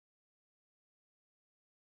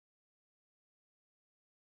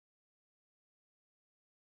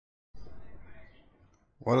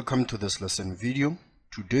Welcome to this lesson video.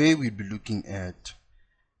 Today we'll be looking at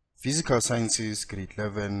Physical Sciences Grade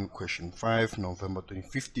 11 question 5 November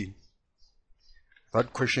 2015.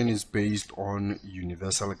 That question is based on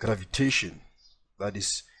universal gravitation, that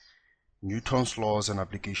is Newton's laws and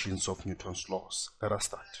applications of Newton's laws. Let us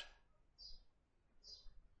start.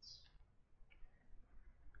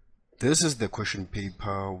 This is the question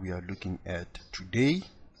paper we are looking at today.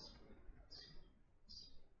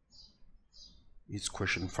 It's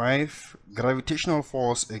question 5. Gravitational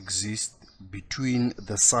force exists between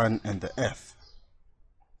the Sun and the Earth.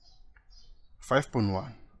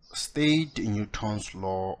 5.1. State Newton's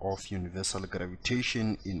law of universal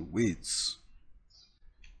gravitation in words.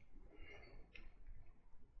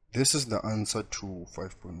 This is the answer to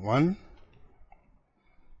 5.1.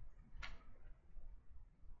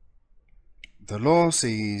 The law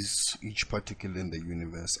says each particle in the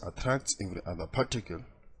universe attracts every other particle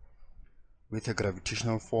with a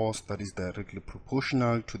gravitational force that is directly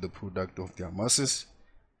proportional to the product of their masses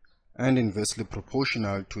and inversely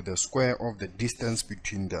proportional to the square of the distance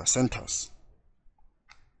between their centers.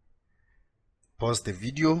 Pause the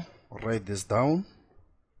video, write this down,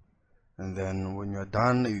 and then when you're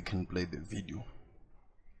done you can play the video.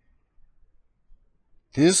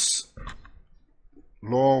 This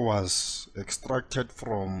law was extracted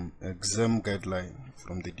from exam guideline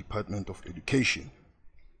from the Department of Education.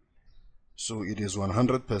 So it is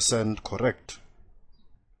 100% correct.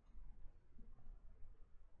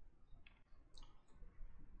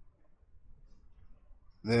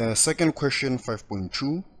 The second question,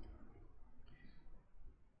 5.2.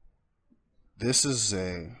 This is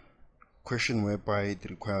a question whereby it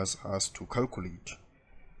requires us to calculate.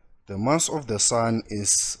 The mass of the Sun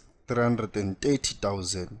is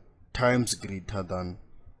 330,000 times greater than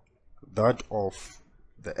that of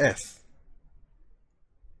the Earth.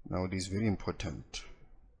 Now it is very important.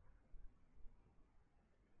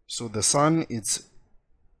 So the Sun is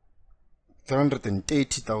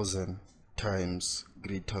 330,000 times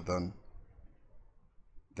greater than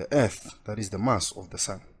the Earth, that is the mass of the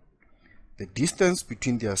Sun. The distance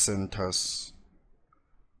between their centers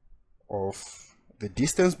of the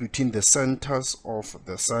centers of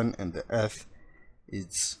the Sun and the Earth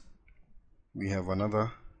is, we have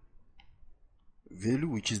another value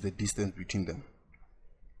which is the distance between them.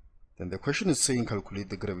 Then the question is saying calculate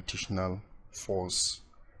the gravitational force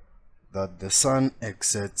that the Sun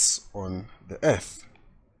exerts on the Earth.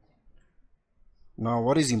 Now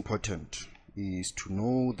what is important is to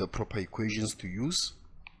know the proper equations to use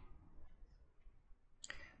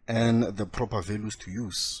and the proper values to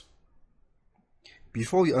use.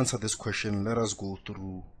 Before we answer this question, let us go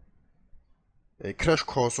through a crash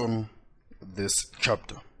course on this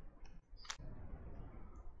chapter.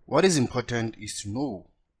 What is important is to know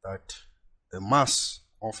that the mass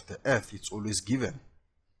of the Earth is always given.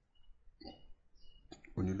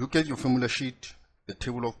 When you look at your formula sheet, the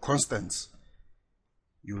table of constants,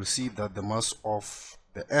 you will see that the mass of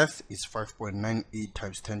the Earth is 5.98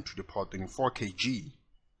 times 10 to the power 24 kg.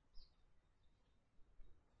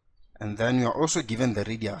 And then you are also given the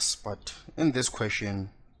radius, but in this question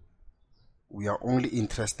we are only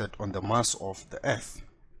interested on the mass of the Earth.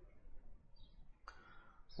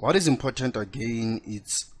 What is important again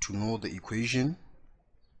is to know the equation.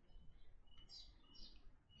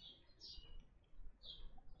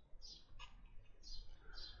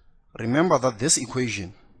 Remember that this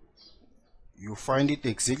equation, you find it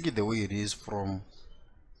exactly the way it is from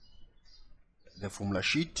the formula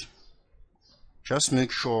sheet. Just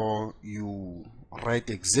make sure you write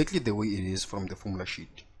exactly the way it is from the formula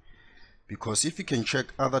sheet, because if you can check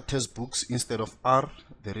other textbooks, instead of R,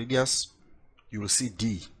 the radius, you will see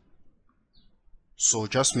D. So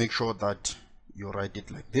just make sure that you write it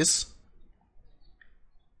like this.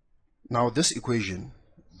 Now this equation,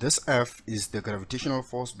 this F is the gravitational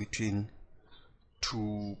force between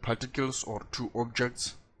two particles or two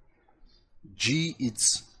objects. G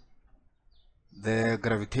is the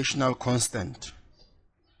gravitational constant,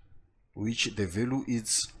 which the value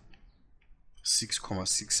is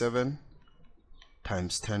 6.67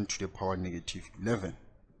 times 10 to the power negative 11.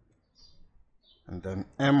 And then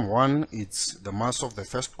M1 is the mass of the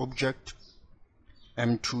first object,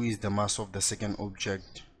 M2 is the mass of the second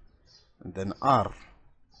object, and then R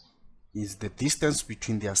is the distance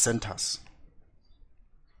between their centers.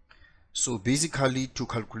 So basically, to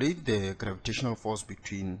calculate the gravitational force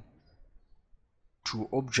between two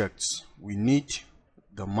objects, we need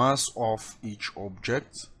the mass of each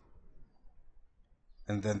object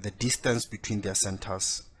and then the distance between their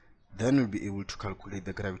centers. Then we'll be able to calculate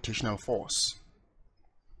the gravitational force.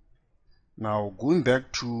 Now going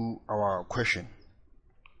back to our question,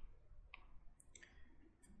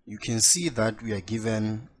 you can see that we are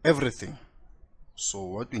given everything. So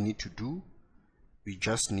what we need to do, we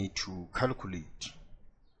just need to calculate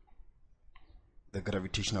the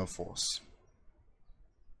gravitational force.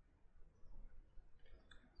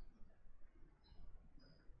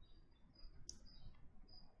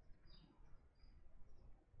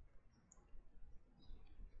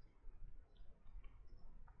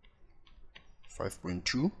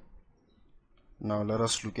 (5.2). Now let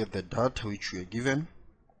us look at the data which we are given.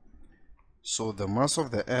 So the mass of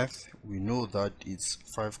the Earth, we know that it's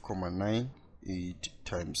 5,98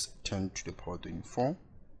 times 10 to the power 24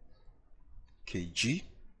 kg.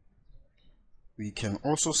 We can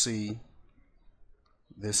also say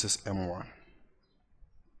this is M1.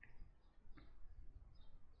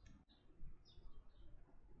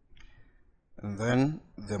 And then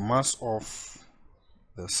the mass of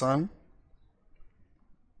the Sun,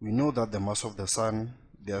 we know that the mass of the Sun,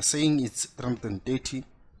 they are saying it's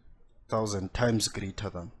 330,000 times greater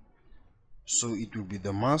than. So it will be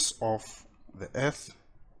the mass of the Earth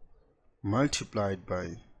multiplied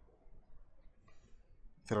by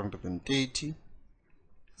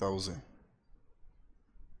 330,000.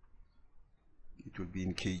 It will be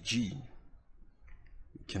in kg.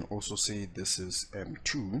 We can also say this is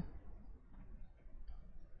M2.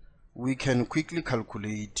 We can quickly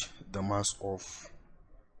calculate the mass of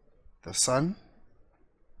the Sun,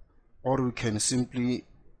 or we can simply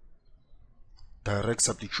direct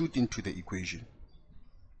substitute into the equation.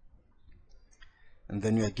 And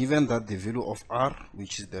then we are given that the value of r,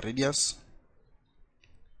 which is the radius,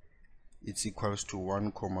 it's equals to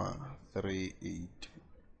 1,38.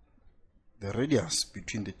 The radius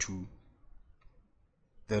between the two,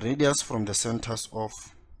 the radius from the centers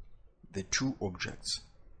of the two objects.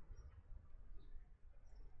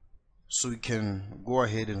 So we can go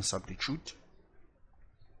ahead and substitute.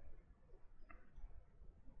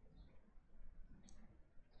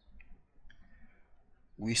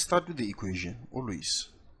 We start with the equation always.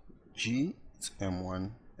 G, it's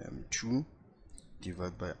M1, M2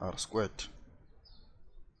 divided by R squared.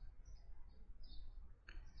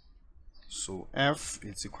 So F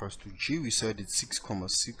is equals to G, we said it's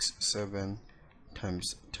 6,67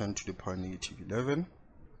 times 10 to the power negative 11.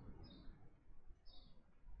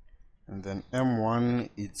 And then M1,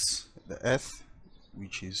 it's the Earth,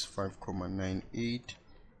 which is 5,98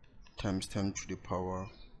 times 10 to the power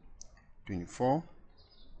 24.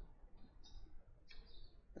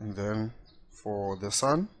 And then for the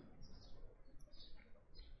Sun,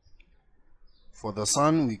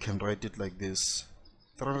 we can write it like this: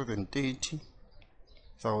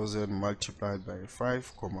 380,000 multiplied by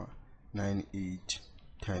 5,98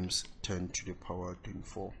 times 10 to the power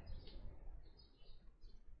 24.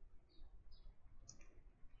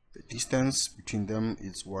 The distance between them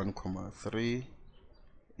is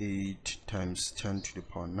 1,38 times 10 to the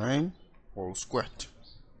power 9 all squared.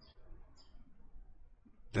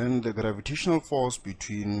 Then the gravitational force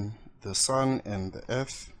between the Sun and the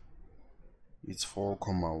Earth is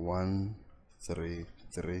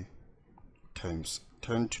 4,133 times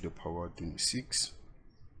 10 to the power 26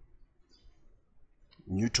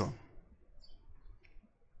 Newton.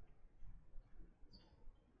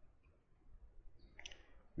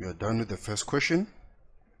 We are done with the first question.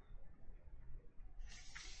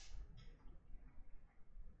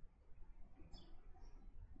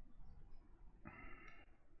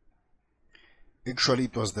 Actually,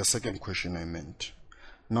 it was the second question I meant.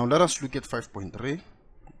 Now let us look at 5.3.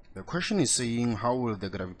 The question is saying, how will the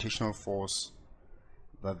gravitational force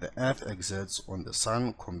that the Earth exerts on the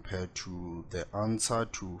Sun compare to the answer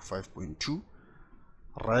to 5.2?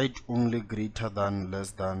 Write only greater than, less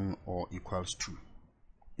than, or equals to.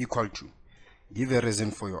 Equal to. Give a reason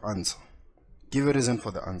for your answer. Give a reason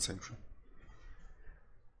for the answer.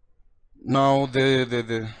 Now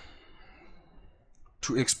to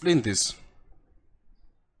explain this,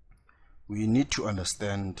 we need to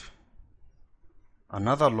understand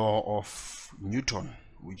another law of Newton,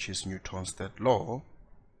 which is Newton's third law.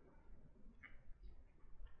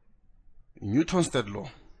 Newton's third law,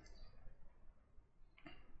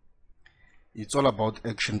 it's all about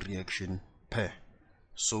action-reaction pair.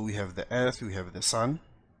 So we have the Earth, we have the Sun,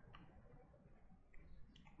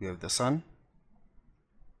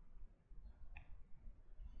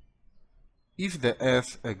 If the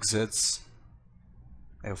Earth exerts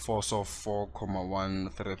a force of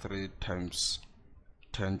 4,133 times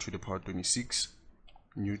 10 to the power 26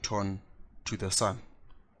 Newton to the Sun,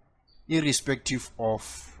 irrespective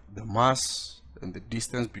of the mass and the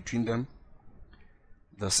distance between them,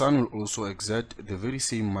 the Sun will also exert the very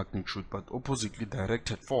same magnitude but oppositely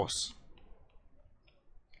directed force.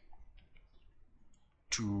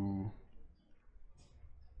 to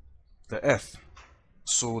the earth.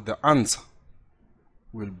 So the answer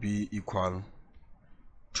will be equal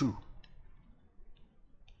 2.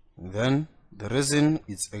 Then the reason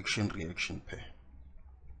is action-reaction pair.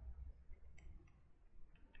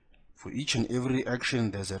 For each and every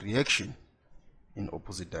action, there's a reaction in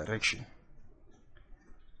opposite direction.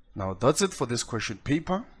 Now that's it for this question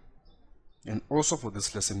paper and also for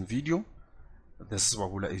this lesson video. This is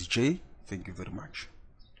Wabula SJ. Thank you very much.